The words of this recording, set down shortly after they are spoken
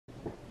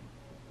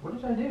What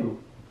did I do?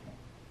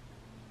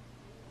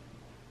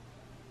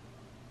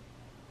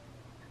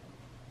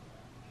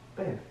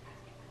 Babe,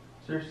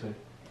 seriously.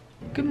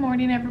 Good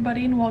morning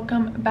everybody and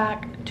welcome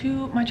back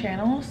to my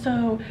channel.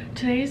 So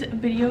today's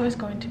video is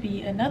going to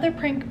be another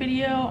prank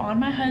video on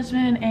my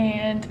husband,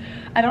 and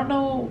I don't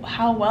know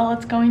how well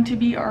it's going to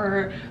be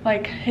or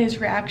like his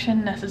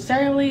reaction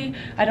necessarily.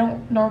 I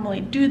don't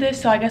normally do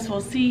this, so I guess we'll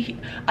see.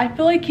 I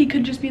feel like he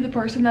could just be the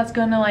person that's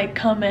gonna like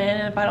come in,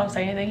 and if I don't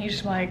say anything he's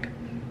just like,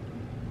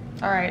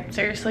 all right,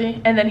 seriously,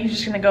 and then he's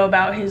just gonna go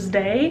about his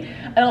day.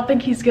 I don't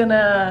think he's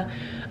gonna,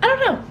 I don't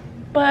know.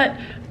 But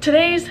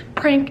today's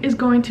prank is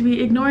going to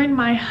be ignoring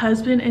my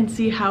husband and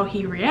see how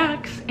he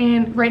reacts.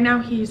 And right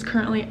now he's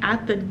currently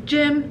at the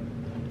gym.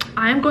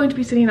 I'm going to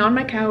be sitting on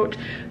my couch.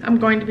 I'm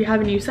going to be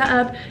having you set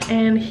up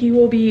and he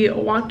will be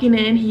walking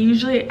in. He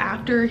usually,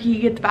 after he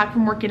gets back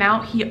from working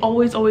out, he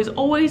always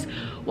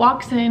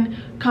walks in,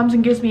 comes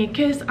and gives me a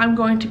kiss. I'm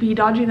going to be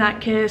dodging that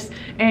kiss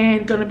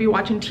and gonna be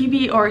watching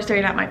TV or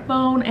staring at my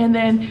phone. And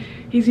then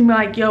he's gonna be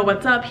like, yo,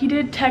 what's up? He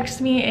did text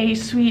me a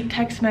sweet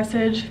text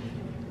message,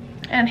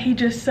 and he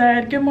just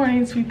said, good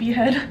morning, sweet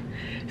head.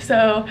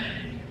 So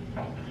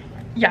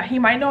yeah, he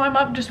might know I'm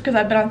up just because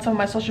I've been on some of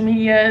my social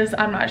medias.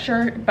 I'm not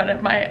sure, but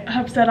it might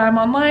have said I'm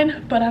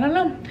online, but I don't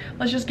know.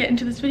 Let's just get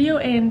into this video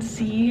and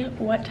see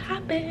what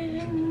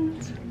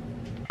happens.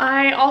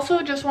 I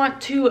also just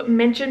want to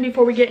mention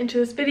before we get into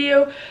this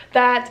video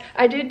that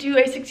I did do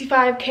a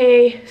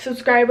 65K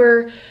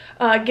subscriber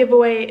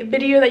giveaway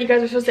video that you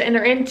guys are supposed to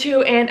enter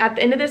into, and at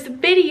the end of this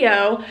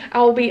video I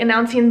will be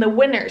announcing the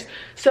winners.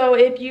 So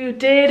if you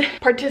did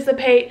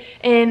participate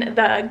in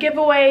the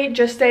giveaway,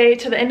 just stay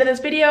to the end of this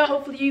video.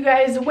 Hopefully you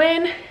guys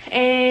win,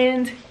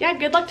 and yeah,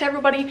 good luck to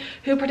everybody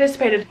who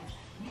participated.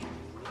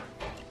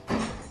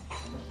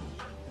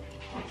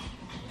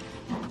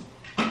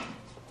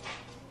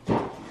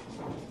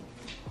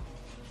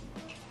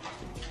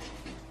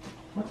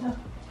 What the?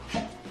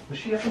 Was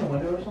she up in the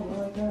window or something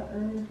like that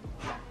earlier?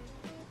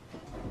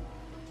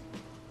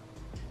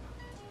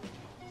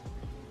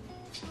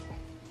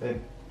 Babe.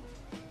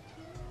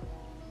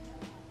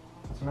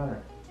 What's the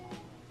matter?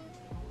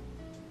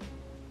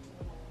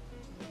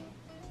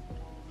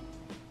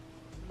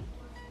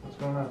 What's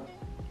going on?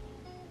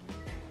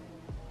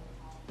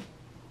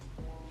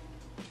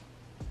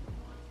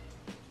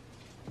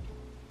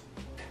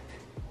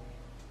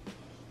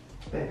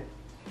 Babe.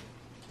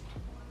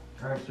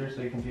 I'm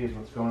seriously confused.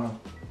 What's going on?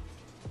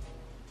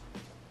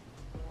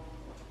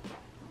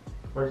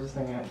 Where's this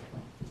thing at?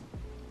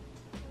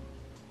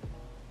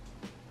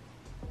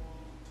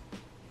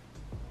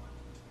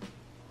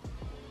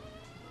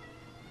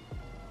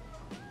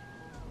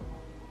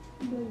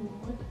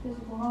 What is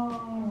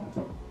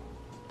wrong?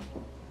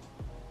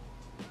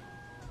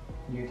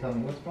 You tell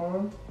me what's going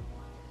on?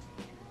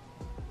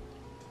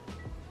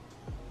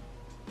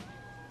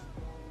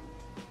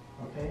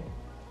 Okay.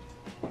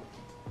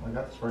 I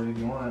got this for you if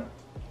you want it.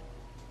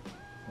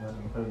 I was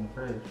gonna put it in the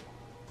fridge.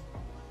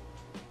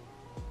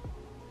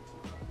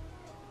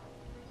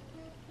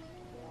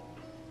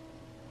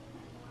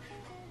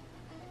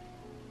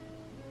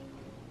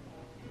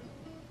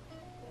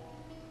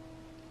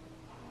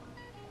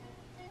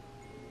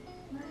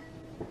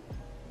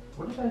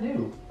 What did I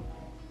do?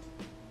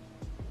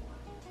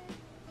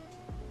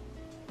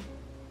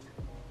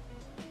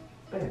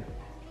 Babe,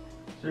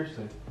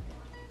 seriously.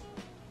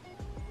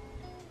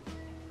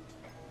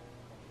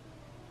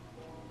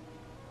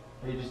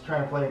 Are you just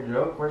trying to play a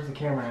joke? Where's the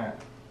camera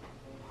at?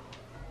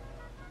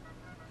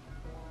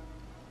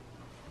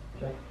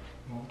 Okay.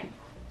 Well,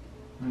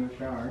 I'm in the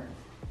shower.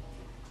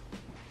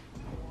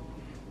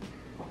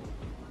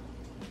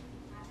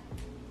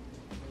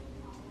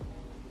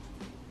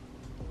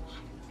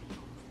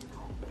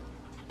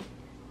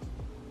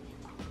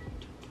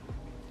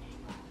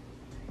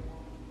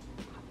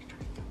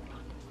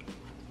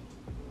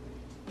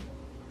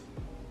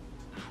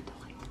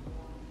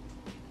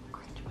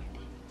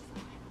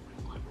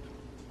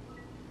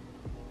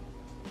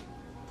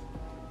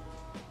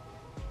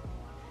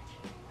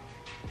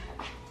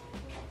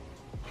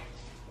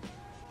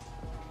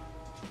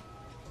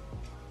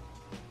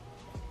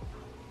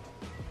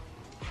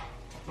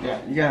 Yeah,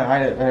 you gotta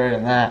hide it better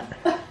than that.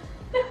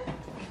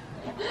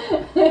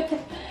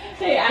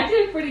 Hey, I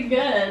did pretty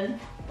good.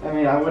 I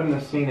mean, I wouldn't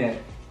have seen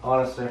it.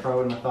 Honestly, I probably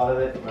wouldn't have thought of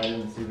it if I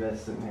didn't see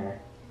this sitting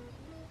here.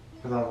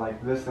 Because I was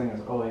like, this thing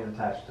is always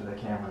attached to the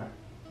camera.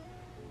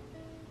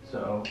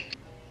 So,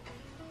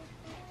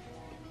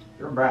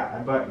 you're a brat.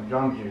 I bought you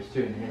John juice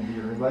too. You're gonna be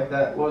rude like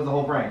that? What was the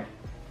whole prank?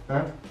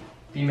 Huh?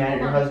 Be mad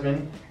at your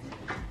husband?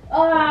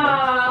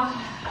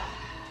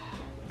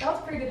 That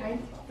was pretty good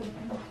hiding spot.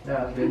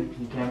 Yeah, it was good.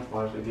 You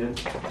camouflaged it good.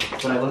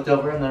 When I looked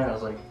over in there, I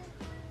was like,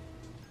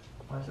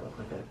 why does it look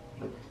like that?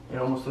 Like, it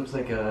almost looks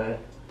like a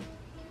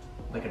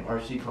like an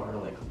RC car,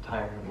 like a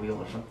tire and wheel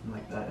or something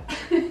like that.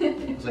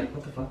 I was like,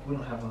 what the fuck? We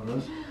don't have one of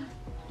those.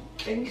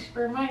 Thanks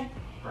for my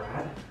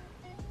Brad?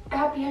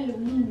 happy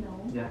Halloween,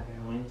 though. Yeah,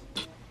 Halloween.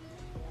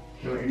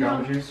 You want your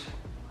Jamba Juice?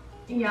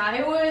 Yeah,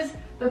 it was,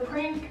 the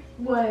prank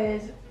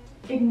was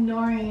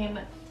ignoring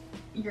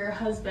your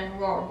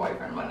husband or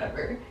boyfriend,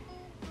 whatever,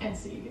 and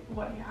see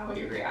how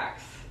he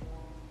reacts.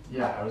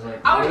 Yeah, I was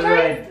like,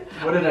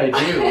 what did I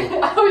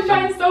do? I was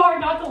trying so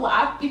hard not to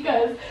laugh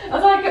because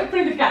that's why I kept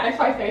putting the cat next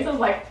to my face. I was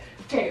like,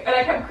 okay, and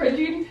I kept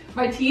cringing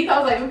my teeth.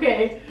 I was like,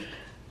 okay,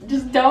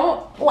 just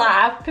don't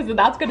laugh because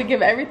that's gonna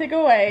give everything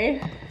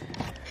away.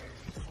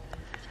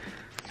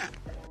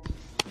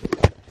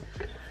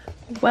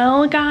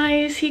 Well,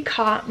 guys, he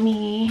caught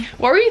me.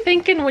 What were you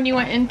thinking when you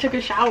went and took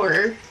a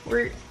shower?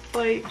 We're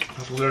like, I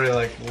was literally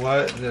like,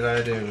 what did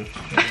I do?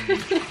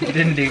 You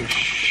didn't do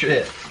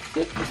shit.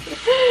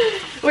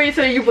 Wait,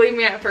 so you blamed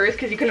me at first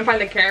because you couldn't find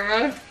the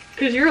camera?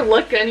 Because you were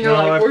looking, you're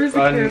like, where's the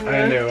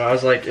camera? I knew. I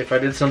was like, if I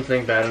did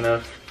something bad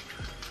enough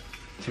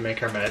to make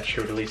her mad,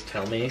 she would at least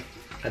tell me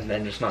and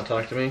then just not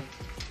talk to me.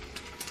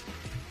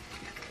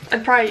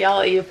 I'd probably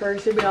yell at you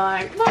first and be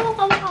like,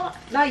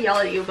 not yell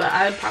at you, but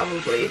I'd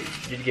probably.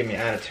 You'd give me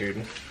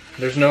attitude.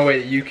 There's no way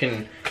that you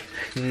can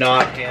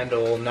not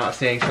handle not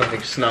saying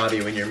something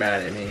snotty when you're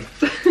mad at me.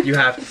 You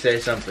have to say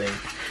something.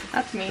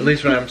 That's me. At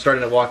least when I'm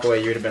starting to walk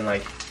away, you would have been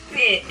like,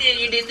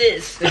 you did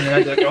this. And then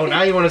I'd be like, oh,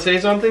 now you want to say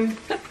something?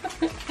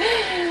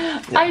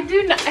 I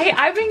do not. Hey,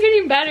 I've been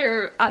getting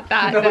better at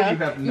that. No, you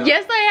have not.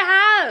 Yes,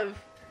 I have.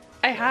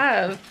 I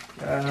have.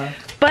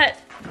 But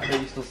I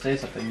bet you still say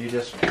something. You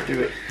just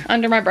do it.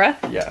 Under my breath?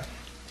 Yeah.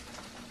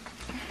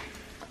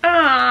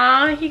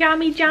 Aw, he got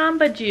me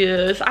Jamba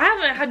Juice. I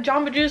haven't had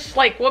Jamba Juice.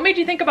 Like, what made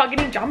you think about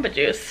getting Jamba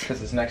Juice?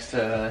 Because it's next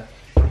to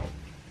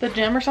the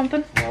gym or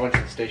something? I went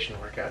to the station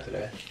to work out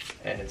today,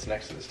 and it's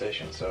next to the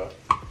station, so.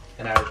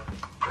 And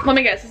let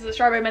me guess, is it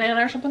strawberry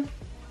banana or something?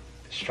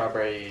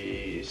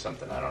 Strawberry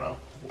something, I don't know.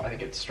 I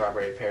think it's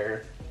strawberry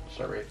pear,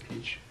 strawberry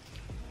peach.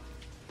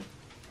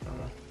 I don't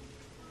know.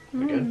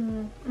 We good?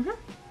 Mm-hmm.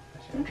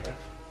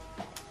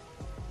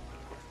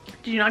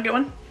 Did you not get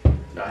one?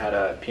 No, I had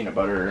a peanut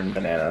butter and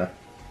banana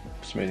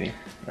smoothie.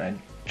 I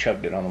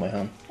chugged it on the way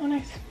home. Oh,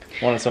 nice.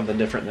 Wanted something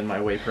different than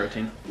my whey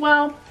protein.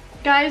 Well,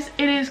 guys,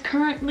 it is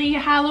currently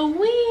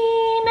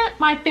Halloween.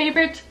 My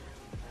favorite.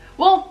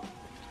 Well,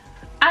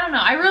 I don't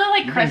know. I really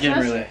like Christmas. I've been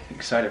getting really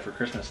excited for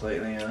Christmas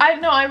lately. Yeah. I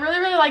know. I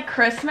really like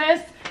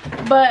Christmas,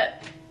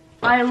 but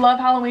I love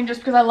Halloween just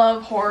because I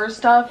love horror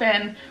stuff,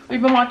 and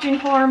we've been watching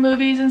horror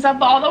movies and stuff.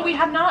 But although we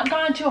have not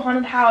gone to a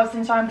haunted house,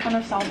 and so I'm kind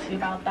of salty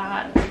about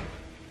that.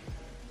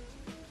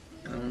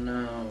 Oh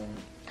no.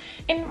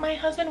 And my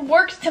husband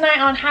works tonight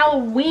on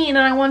Halloween, and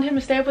I wanted him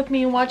to stay up with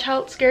me and watch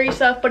scary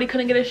stuff, but he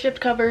couldn't get his shift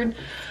covered.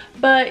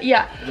 But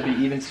yeah. It'll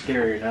be even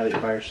scarier now that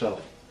you're by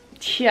yourself.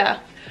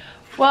 Yeah.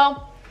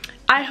 Well,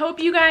 I hope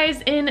you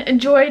guys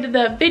enjoyed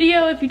the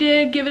video. If you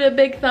did, give it a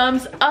big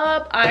thumbs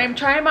up. I'm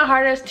trying my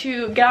hardest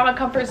to get out of my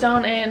comfort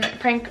zone and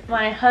prank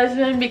my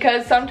husband,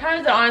 because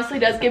sometimes it honestly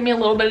does give me a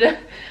little bit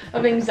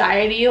of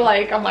anxiety.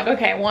 Like, I'm like,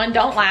 okay, 1,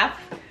 don't laugh.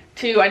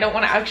 2, I don't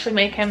want to actually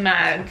make him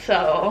mad.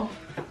 So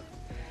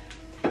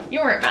you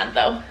weren't mad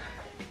though.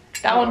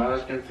 That one. I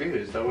was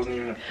confused. That wasn't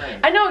even a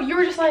prank. I know, you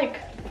were just like,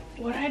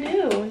 what'd I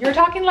do? You're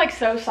talking like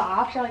so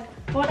soft. You're like,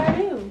 what'd I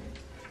do?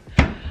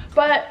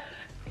 But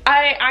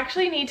I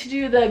actually need to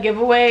do the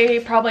giveaway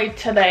probably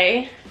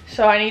today.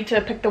 So I need to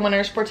pick the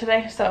winners for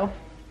today, so.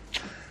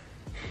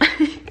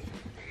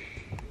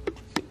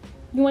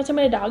 You want some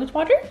of the dog's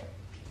water?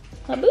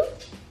 Boo?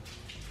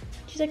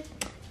 She's like,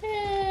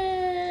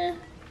 eh.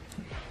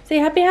 Say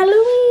happy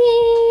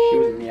Halloween. She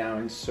was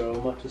meowing so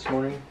much this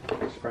morning.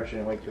 I'm surprised she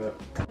didn't wake you up.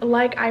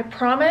 Like I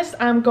promised,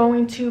 I'm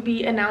going to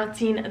be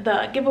announcing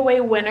the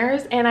giveaway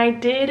winners, and I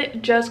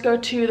did just go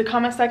to the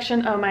comment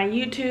section of my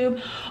YouTube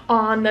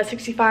on the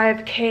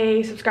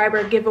 65K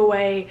subscriber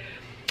giveaway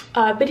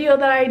video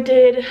that I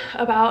did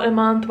about a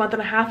month and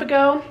a half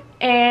ago.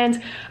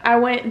 And I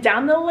went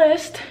down the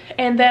list,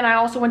 and then I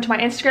also went to my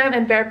Instagram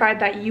and verified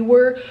that you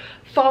were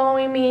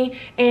following me.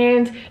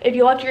 And if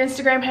you left your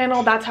Instagram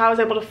handle, that's how I was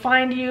able to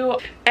find you.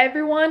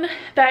 Everyone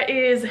that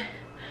is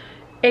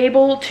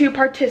able to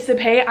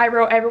participate, I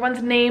wrote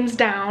everyone's names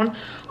down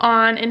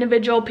on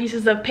individual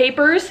pieces of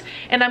papers,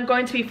 and I'm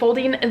going to be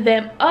folding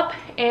them up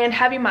and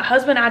having my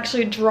husband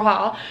actually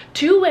draw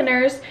 2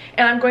 winners,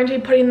 and I'm going to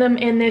be putting them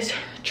in this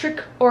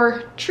trick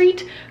or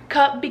treat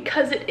cup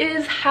because it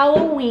is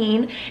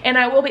Halloween, and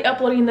I will be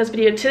uploading this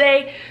video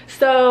today.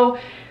 So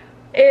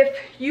if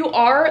you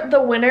are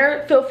the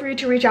winner, feel free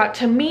to reach out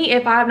to me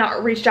if I have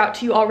not reached out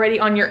to you already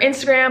on your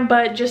Instagram,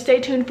 but just stay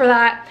tuned for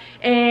that.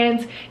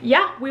 And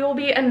yeah, we will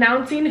be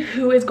announcing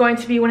who is going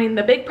to be winning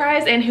the big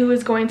prize and who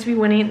is going to be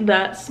winning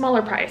the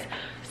smaller prize.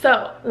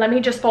 So let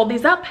me just fold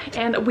these up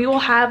and we will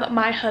have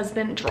my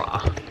husband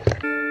draw.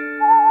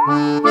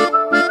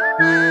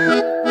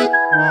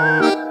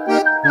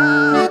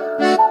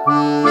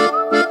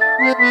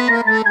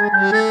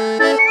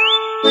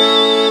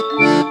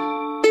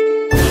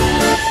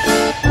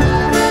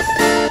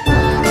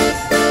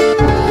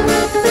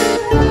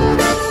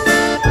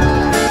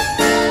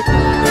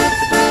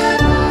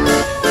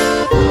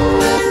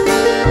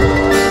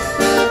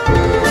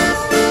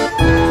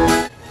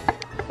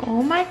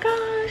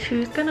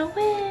 Who's gonna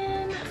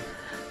win?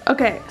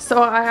 Okay,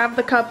 so I have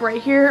the cup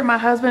right here. My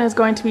husband is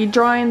going to be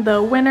drawing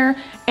the winner,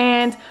 and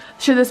And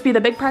should this be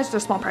the big prize or the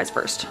small prize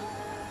first?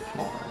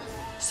 Small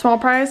prize. Small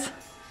prize?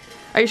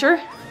 Are you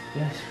sure?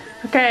 Yes.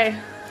 Okay.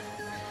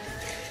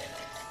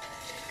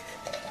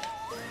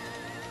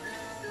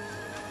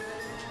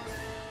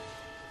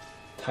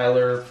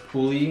 Tyler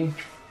Poole.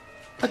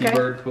 Okay.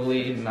 T-Bird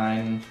Poole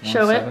 917.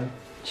 Show it.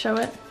 Show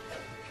it.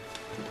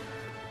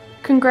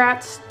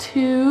 Congrats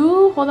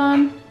to, hold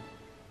on.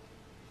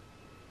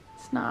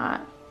 It's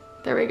not,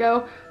 there we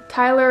go.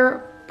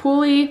 Tyler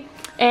Poole,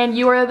 and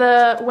you are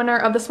the winner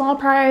of the small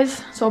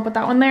prize. So I'll put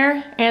that one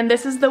there. And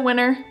this is the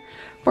winner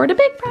for the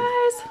big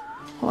prize.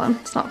 Hold on,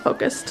 it's not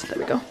focused. There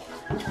we go.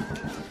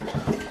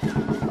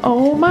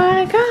 Oh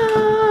my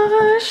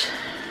gosh.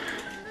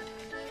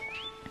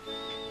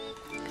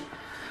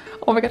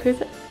 Oh my god, who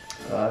is it?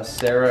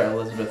 Sara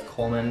Elizabeth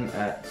Coleman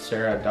at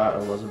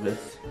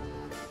Sara.Elizabeth.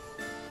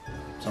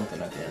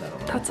 Something at the end, I don't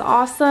know. That's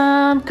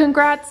awesome.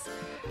 Congrats,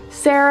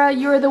 Sara.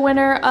 You're the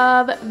winner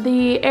of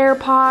the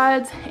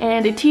AirPods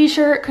and a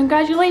t-shirt.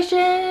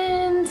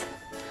 Congratulations.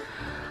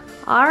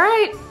 All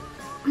right.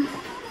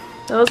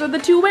 Those are the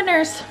two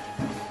winners.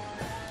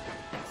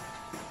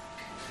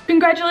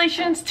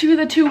 Congratulations to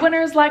the two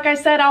winners. Like I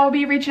said, I will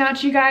be reaching out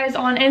to you guys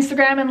on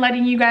Instagram and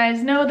letting you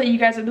guys know that you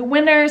guys are the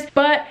winners.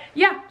 But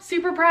yeah,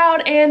 super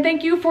proud, and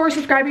thank you for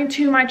subscribing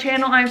to my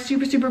channel. I'm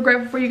super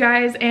grateful for you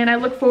guys, and I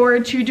look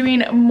forward to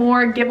doing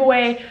more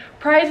giveaway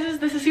prizes.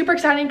 This is super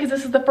exciting because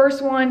this is the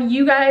first one.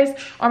 You guys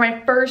are my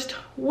first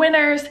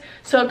winners,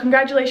 so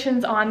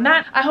congratulations on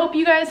that. I hope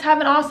you guys have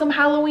an awesome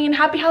Halloween.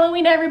 Happy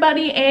Halloween,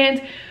 everybody,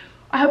 and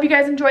I hope you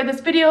guys enjoyed this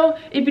video.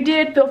 If you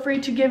did, feel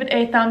free to give it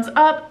a thumbs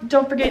up.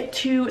 Don't forget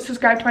to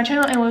subscribe to my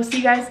channel, and we'll see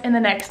you guys in the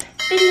next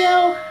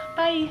video.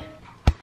 Bye.